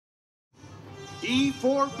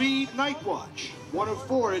E-4B Nightwatch, one of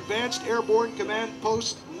 4 Advanced Airborne Command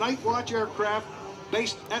Post Nightwatch aircraft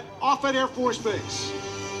based at Offutt Air Force Base.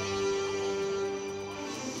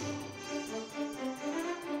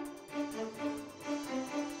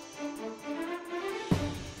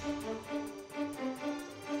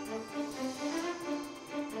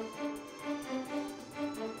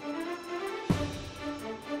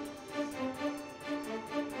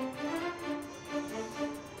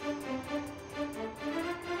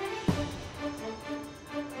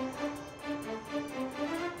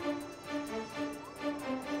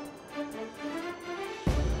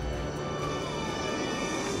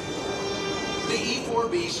 The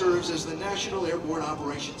E-4B serves as the National Airborne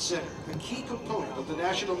Operations Center, a key component of the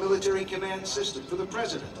National Military Command System for the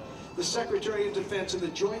President, the Secretary of Defense, and the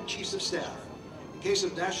Joint Chiefs of Staff. In case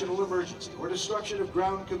of national emergency or destruction of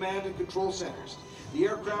ground command and control centers, the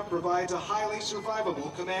aircraft provides a highly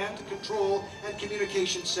survivable command, control, and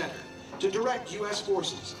communication center to direct U.S.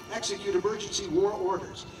 forces, execute emergency war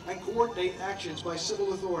orders, and coordinate actions by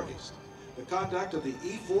civil authorities. The conduct of the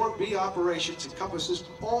E-4B operations encompasses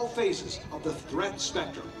all phases of the threat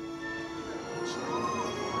spectrum.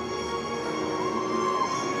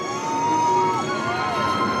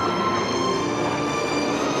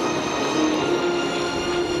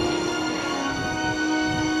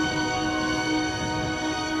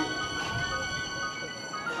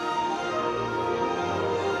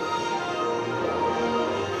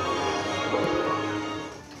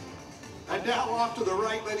 And now off to the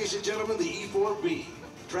right, ladies and gentlemen, the E-4B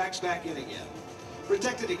tracks back in again.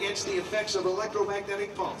 Protected against the effects of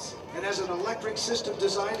electromagnetic pulse and has an electric system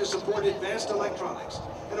designed to support advanced electronics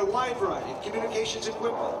and a wide variety of communications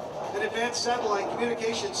equipment. An advanced satellite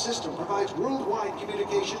communications system provides worldwide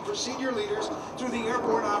communication for senior leaders through the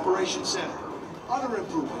Airborne Operations Center. Other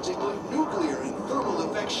improvements include nuclear and thermal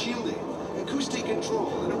effects shielding, acoustic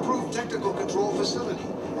control, an improved technical control facility,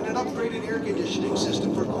 and an upgraded air conditioning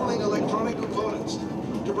system for cooling electronic components.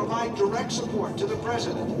 To provide direct support to the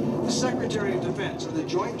President, the Secretary of Defense, and the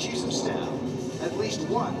Joint Chiefs of Staff, at least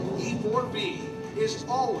one E-4B is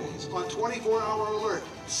always on 24-hour alert,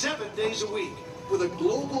 7 days a week, with a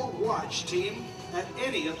global watch team at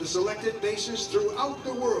any of the selected bases throughout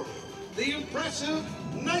the world. The impressive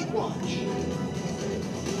Nightwatch.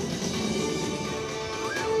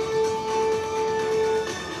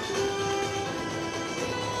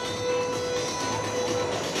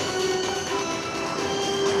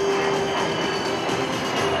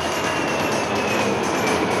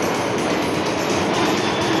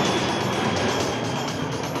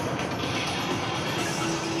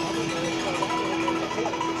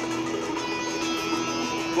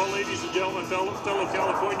 Well, ladies and gentlemen, fellow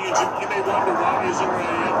Californians, you may wonder why is there a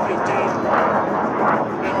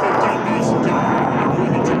F-15 base in California?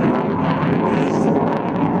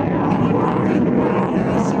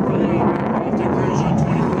 Crews on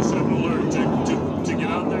 24/7 alert to get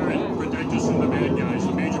out there and protect us from the bad guys.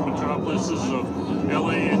 The major metropolises of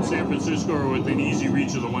LA and San Francisco are within easy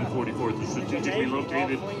reach of the 144th, and strategically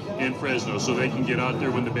located in Fresno, so they can get out there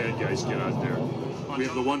when the bad guys get out there. We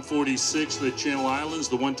have the 146th at Channel Islands,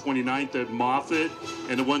 the 129th at Moffett,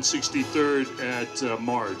 and the 163rd at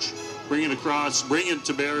March. Bringing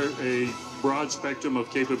to bear a broad spectrum of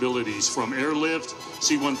capabilities, from airlift,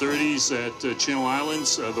 C-130s at Channel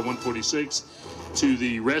Islands, the 146th, to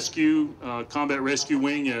the rescue, combat rescue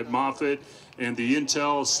wing at Moffett, and the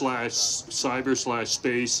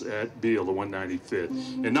intel/cyber/space at Beale, the 195th.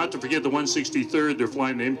 And not to forget the 163rd, they're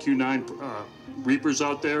flying the MQ-9 Reapers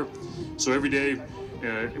out there. So every day,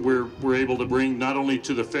 we're able to bring not only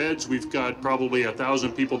to the feds, we've got probably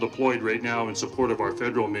 1,000 people deployed right now in support of our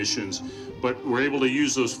federal missions, but we're able to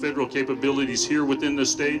use those federal capabilities here within the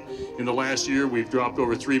state. In the last year, we've dropped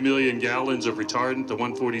over 3 million gallons of retardant, the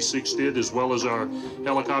 146 did, as well as our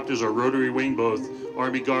helicopters, our rotary wing, both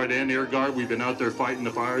Army Guard and Air Guard. We've been out there fighting the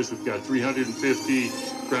fires. We've got 350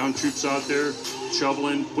 ground troops out there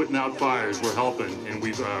shoveling, putting out fires. We're helping, and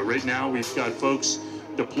right now we've got folks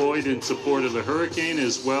deployed in support of the hurricane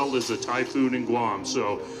as well as the typhoon in Guam.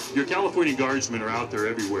 So your California Guardsmen are out there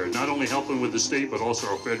everywhere, not only helping with the state, but also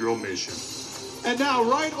our federal mission. And now,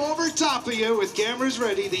 right over top of you, with cameras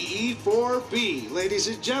ready, the E-4B. Ladies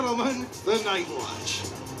and gentlemen, the Nightwatch.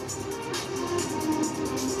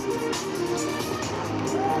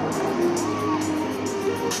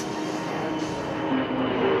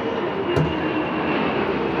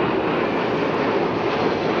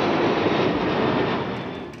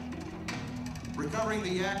 Recovering the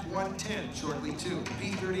Yak 110 shortly too,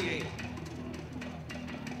 P-38.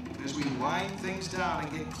 As we wind things down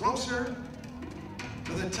and get closer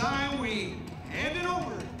to the time we hand it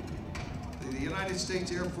over to the United United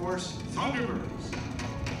States Air Force Thunderbirds.